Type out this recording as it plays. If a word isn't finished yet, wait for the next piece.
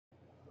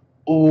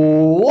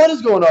What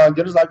is going on?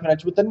 Good as I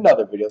connect you with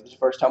another video. If this is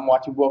your first time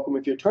watching, welcome.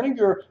 If you're turning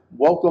your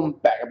welcome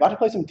back. I'm about to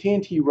play some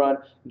TNT Run.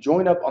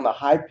 Join up on the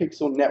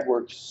Hypixel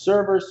Network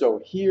server.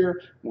 So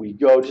here we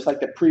go. Just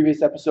like the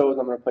previous episodes,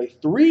 I'm going to play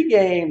 3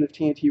 games of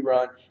TNT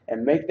Run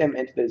and make them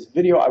into this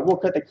video. I will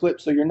cut the clip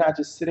so you're not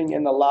just sitting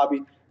in the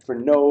lobby for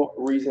no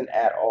reason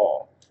at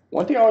all.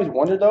 One thing I always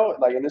wonder though,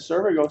 like in this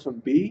server, it goes from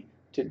B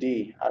to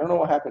D. I don't know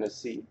what happened to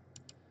C.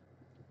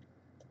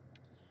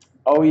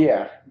 Oh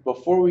yeah,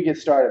 before we get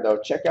started though,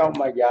 check out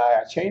my guy.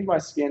 I changed my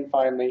skin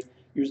finally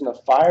using the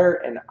fire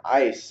and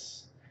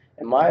ice.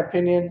 In my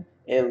opinion,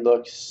 it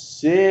looks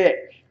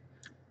sick.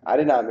 I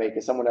did not make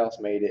it, someone else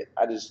made it.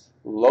 I just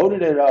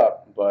loaded it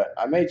up, but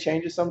I may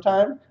change it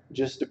sometime,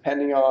 just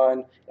depending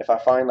on if I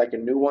find like a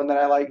new one that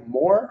I like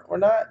more or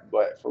not.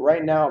 But for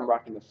right now, I'm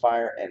rocking the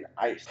fire and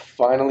ice.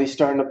 Finally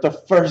starting up the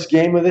first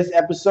game of this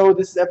episode.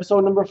 This is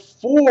episode number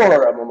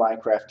 4 of my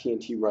Minecraft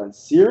TNT Run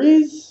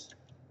series.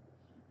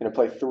 Gonna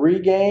play 3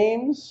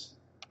 games.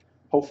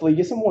 Hopefully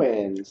get some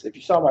wins. If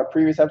you saw my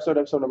previous episode,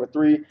 episode number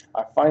 3,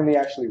 I finally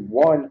actually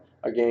won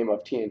a game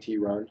of TNT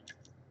Run.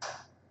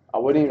 I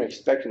wasn't even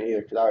expecting it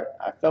either because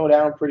I fell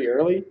down pretty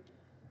early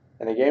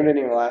and the game didn't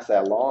even last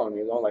that long.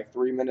 It was only like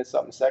 3 minutes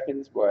something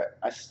seconds, but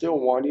I still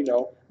won, you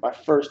know, my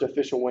first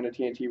official win of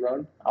TNT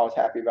Run. I was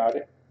happy about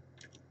it.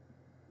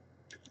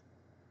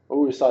 Oh,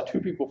 we saw 2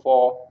 people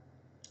fall.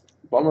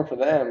 Bummer for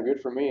them,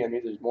 good for me. It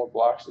means there's more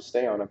blocks to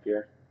stay on up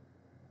here.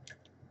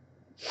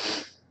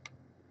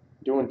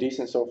 Doing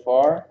decent so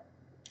far.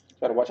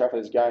 Gotta watch out for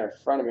this guy in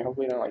front of me.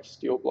 Hopefully he doesn't like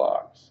steal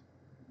blocks.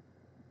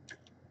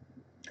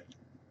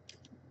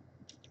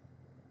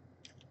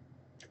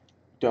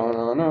 No,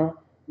 no, no,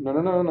 no,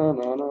 no, no, no,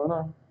 no,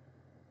 no.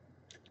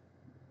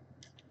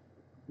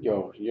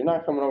 Yo, you're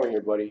not coming over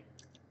here, buddy.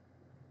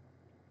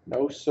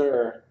 No,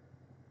 sir.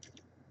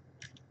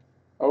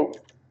 Oh,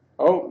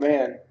 oh,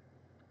 man.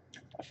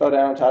 I fell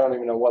down to I don't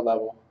even know what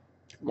level.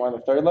 Am I on the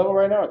 3rd level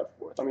right now or the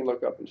 4th? Let me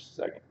look up in just a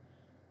second.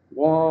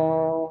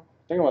 Well,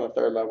 I think I'm on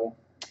the 3rd level.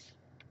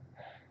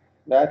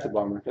 That's a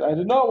bummer because I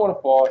did not want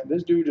to fall.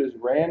 This dude just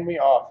ran me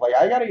off. Like,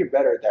 I gotta get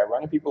better at that,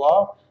 running people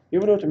off.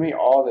 People do it to me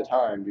all the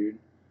time, dude.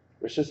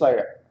 It's just like,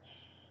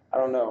 I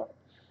don't know.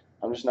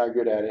 I'm just not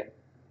good at it.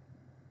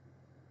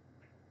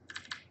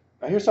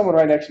 I hear someone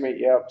right next to me.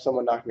 Yep,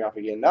 someone knocked me off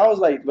again. That was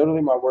like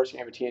literally my worst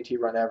game of TNT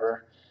Run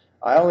ever.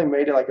 I only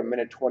made it like a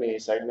minute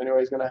 28 seconds.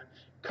 Anyways, gonna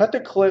cut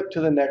the clip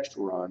to the next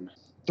run.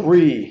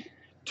 3,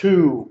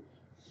 2,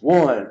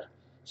 1,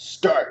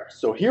 start.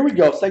 So here we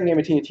go. Second game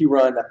of TNT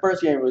Run. That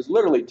first game was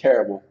literally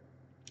terrible.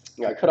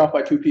 I got cut off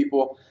by 2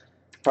 people.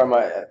 Probably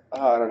my,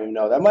 I don't even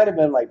know. That might have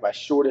been like my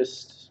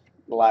shortest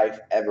life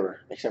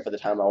ever, except for the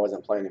time I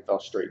wasn't playing and fell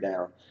straight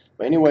down.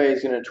 But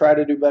anyways, gonna try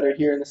to do better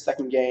here in the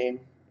second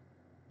game.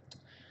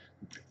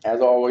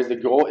 As always, the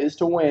goal is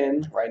to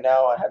win. Right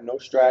now, I have no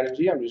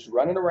strategy. I'm just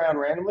running around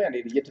randomly. I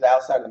need to get to the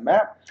outside of the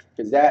map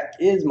because that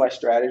is my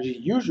strategy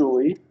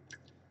usually.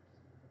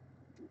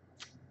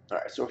 All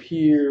right, so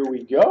here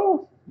we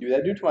go. Dude,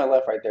 that dude to my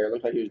left right there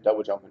looked like he was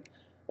double jumping.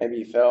 Maybe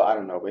he fell. I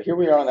don't know. But here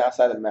we are on the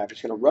outside of the map.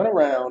 Just going to run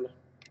around.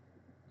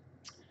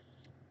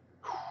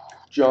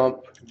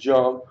 Jump,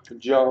 jump,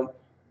 jump,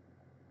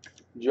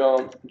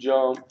 jump,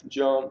 jump,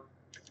 jump.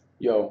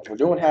 Yo, we're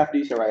doing half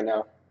decent right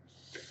now.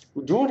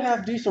 We're doing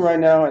half decent right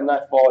now and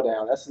not fall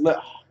down.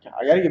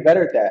 I gotta get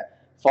better at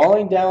that.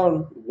 Falling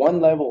down one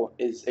level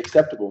is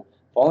acceptable.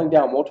 Falling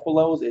down multiple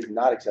levels is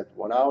not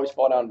acceptable. And I always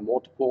fall down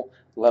multiple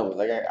levels.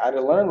 Like I had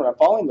to learn when I'm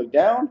falling, look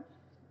down,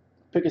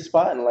 pick a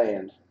spot and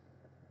land.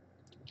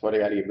 That's what I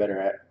gotta get better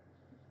at.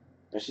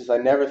 It's just I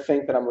never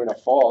think that I'm gonna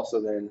fall,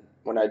 so then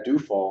when I do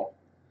fall,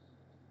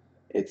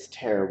 it's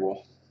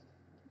terrible.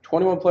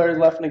 21 players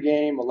left in the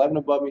game, 11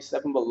 above me,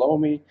 7 below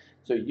me.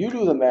 So you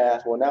do the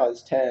math. Well, now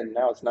it's 10.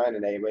 Now it's 9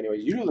 and 8. But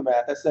anyways, you do the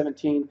math. That's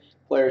 17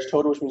 players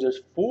total, which means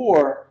there's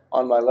 4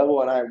 on my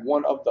level, and I am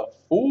one of the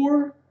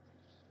 4.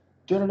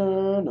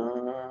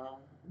 Da-na-na-na.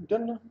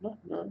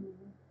 Da-na-na-na.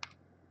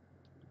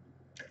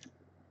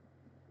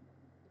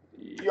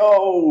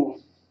 Yo!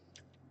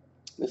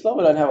 This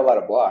level doesn't have a lot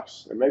of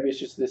blocks. Or maybe it's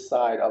just this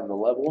side of the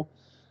level.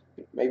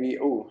 Maybe,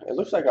 oh, it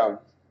looks like I'm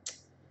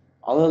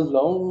all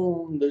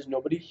alone. There's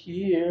nobody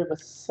here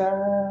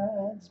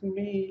besides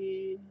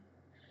me.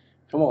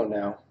 Come on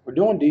now. We're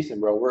doing decent,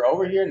 bro. We're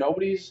over here.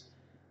 Nobody's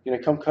going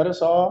to come cut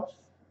us off.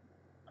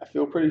 I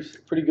feel pretty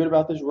good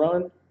about this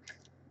run.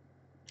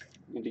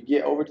 Need to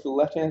get over to the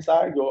left-hand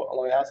side, go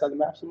along the outside of the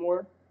map some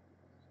more.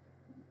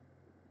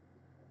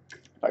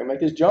 If I can make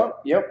this jump,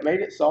 yep, made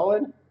it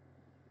solid.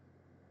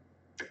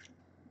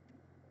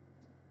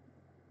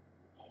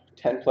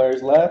 10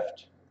 players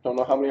left. Don't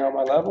know how many are on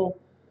my level,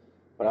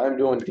 but I'm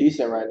doing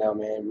decent right now,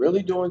 man.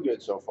 Really doing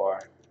good so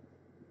far.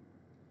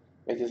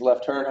 Make this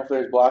left turn.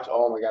 Hopefully there's blocks.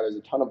 Oh my god, there's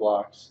a ton of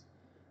blocks.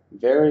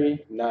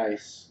 Very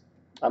nice.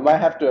 I might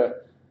have to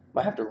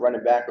run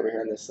it back over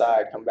here on this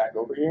side, come back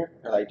over here,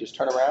 or like just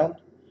turn around.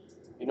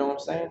 You know what I'm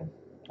saying?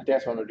 I think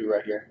that's what I'm gonna do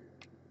right here.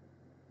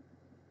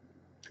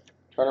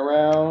 Turn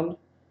around.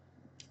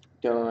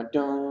 Dun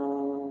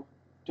dun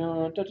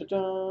dun dun dun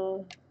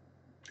dun.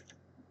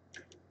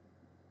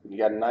 You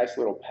got a nice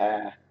little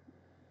path.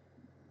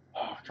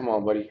 Oh, come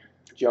on, buddy.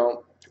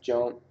 Jump,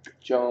 jump,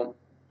 jump.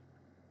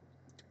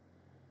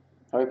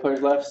 How many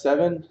players left?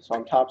 7. So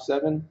I'm top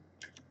 7.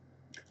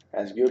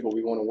 That's good, but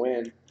we want to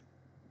win.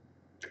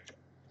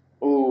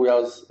 Ooh,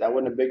 that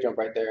wasn't a big jump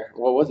right there.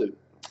 What was it?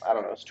 I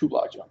don't know. It's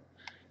 2-block jump.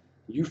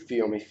 You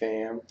feel me,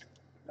 fam.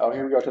 Oh,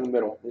 here we go to the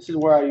middle. This is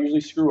where I usually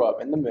screw up,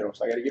 in the middle.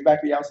 So I got to get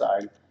back to the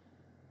outside.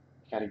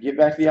 Got to get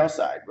back to the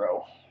outside,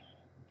 bro.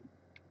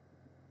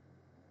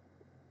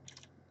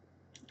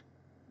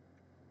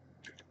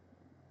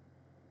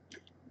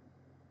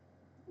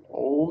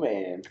 Oh,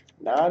 man.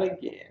 Not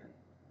again.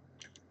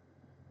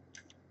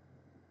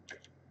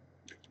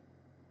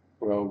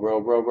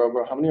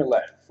 Bro. How many are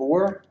left?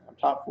 4? I'm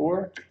top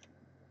 4.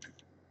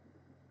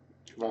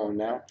 Come on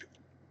now.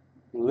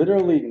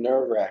 Literally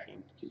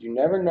nerve-wracking. Because you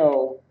never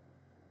know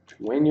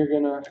when you're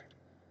going to...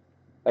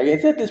 Like,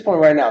 it's at this point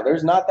right now.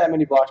 There's not that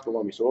many blocks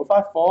below me. So if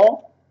I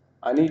fall,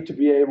 I need to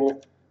be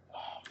able...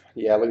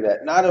 Yeah, look at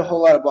that. Not a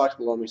whole lot of blocks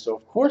below me. So,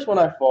 of course, when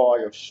I fall,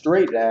 I go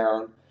straight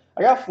down.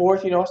 I got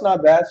 4th. You know, it's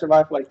not bad.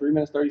 Survived for like 3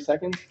 minutes, 30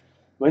 seconds.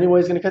 But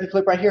anyways, going to cut the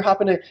clip right here.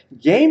 Hop into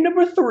game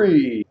number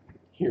 3.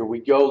 Here we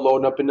go.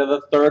 Loading up into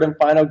the 3rd and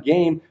final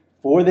game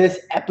for this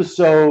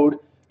episode.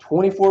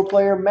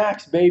 24-player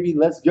max, baby.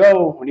 Let's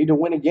go. We need to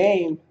win a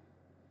game.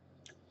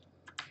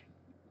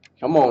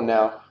 Come on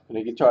now.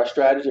 Going to get to our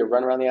strategy of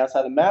run around the outside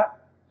of the map.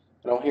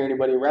 I don't hear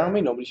anybody around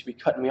me. Nobody should be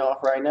cutting me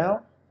off right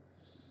now.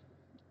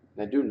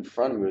 That dude in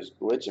front of me was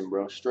glitching,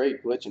 bro.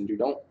 Straight glitching, dude.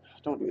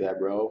 Don't do that,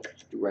 bro.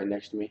 Dude right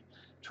next to me,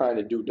 trying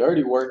to do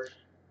dirty work.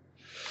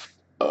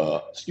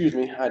 Excuse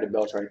me. I had a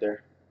belch right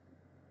there.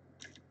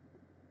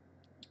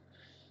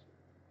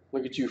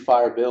 Look at you,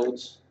 fire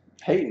builds.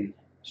 Hating.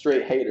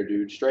 Straight hater,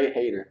 dude. Straight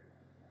hater.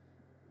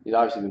 He's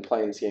obviously been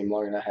playing this game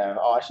longer than I have.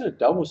 Oh, I should have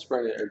double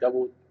sprinted or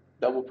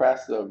double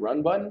pressed the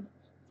run button,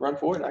 run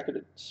forward, and I could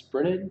have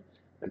sprinted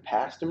and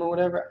passed him or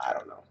whatever. I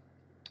don't know.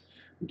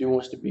 Dude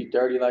wants to be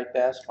dirty like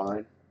that. It's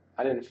fine.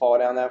 I didn't fall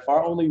down that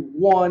far. Only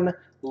 1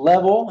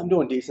 level. I'm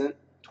doing decent.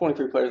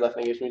 23 players left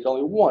in the game, which means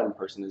only 1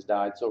 person has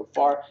died so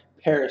far.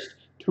 Perished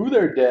to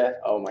their death.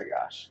 Oh my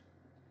gosh.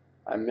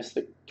 I missed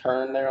the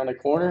turn there on the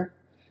corner.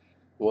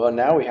 Well,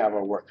 now we have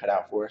our work cut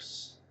out for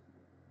us.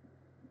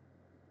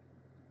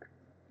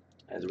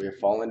 As we are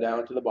falling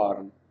down to the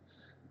bottom.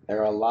 There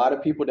are a lot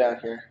of people down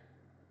here.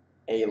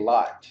 A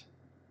lot.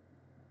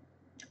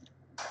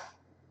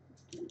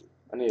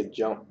 I need to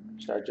jump.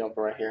 Start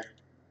jumping right here.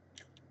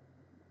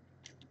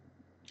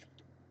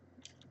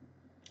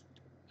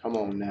 Come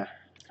on now.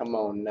 Come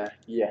on now.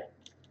 Yeah.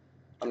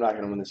 I'm not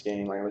going to win this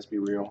game. Like, let's be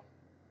real.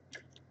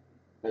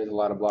 There's a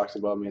lot of blocks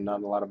above me and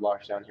not a lot of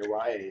blocks down here where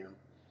I am.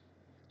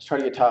 Let's try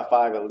to get top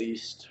 5 at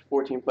least.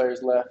 14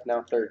 players left.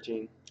 Now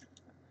 13.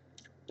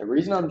 The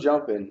reason I'm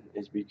jumping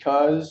is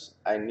because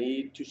I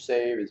need to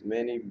save as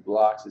many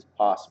blocks as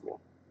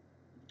possible.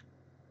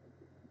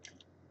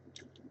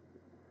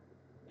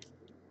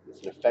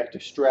 It's an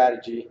effective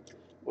strategy.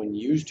 When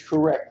used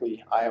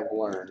correctly, I have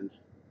learned.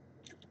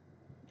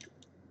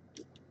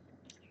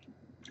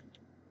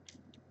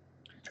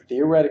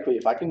 Theoretically,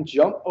 if I can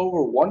jump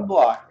over 1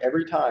 block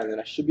every time, then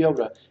I should be able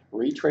to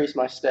retrace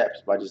my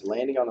steps by just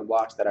landing on the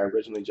blocks that I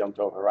originally jumped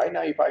over. Right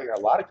now, you probably hear a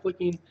lot of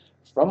clicking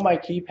from my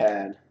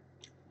keypad,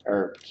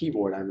 or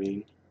keyboard, I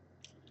mean.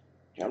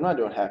 Yeah, I'm not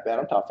doing half bad.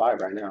 I'm top 5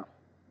 right now.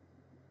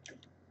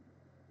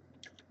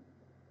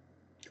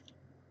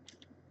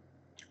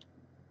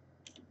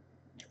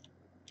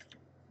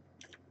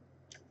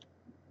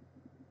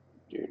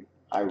 Dude,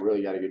 I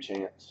really got a good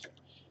chance.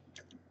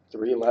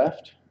 3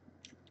 left.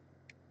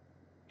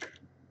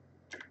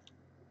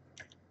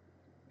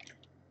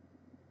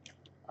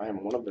 I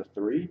am one of the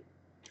 3.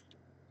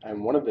 I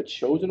am one of the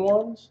chosen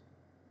ones.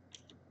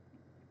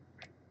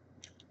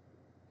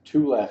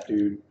 2 left,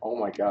 dude. Oh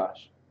my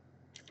gosh.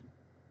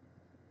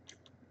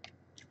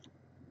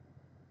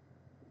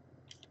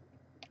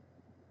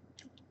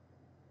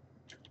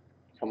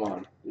 Come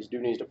on. This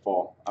dude needs to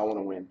fall. I want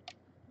to win.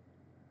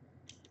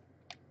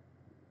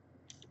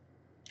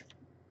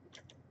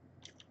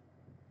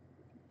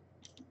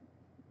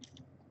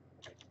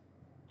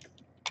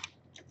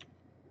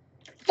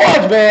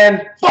 Fudge,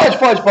 man!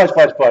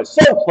 Fudge.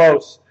 So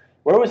close.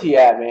 Where was he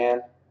at,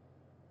 man?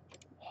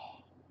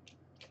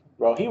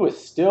 Bro, he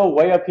was still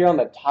way up here on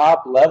the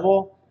top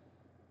level.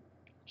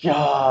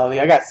 Golly,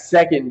 I got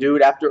 2nd,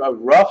 dude. After a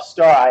rough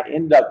start, I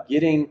ended up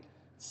getting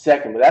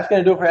 2nd. But that's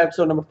going to do it for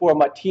episode number 4 of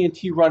my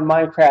TNT Run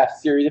Minecraft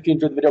series. If you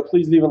enjoyed the video,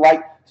 please leave a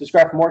like.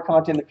 Subscribe for more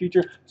content in the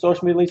future.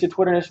 Social media links to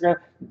Twitter and Instagram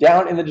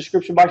down in the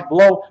description box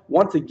below.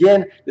 Once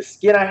again, the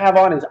skin I have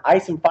on is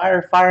Ice and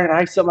Fire, Fire and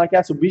Ice, something like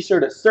that. So be sure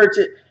to search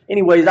it.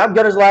 Anyways, I'm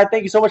Gunners Live.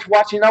 Thank you so much for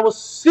watching, and I will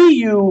see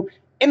you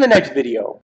in the next video.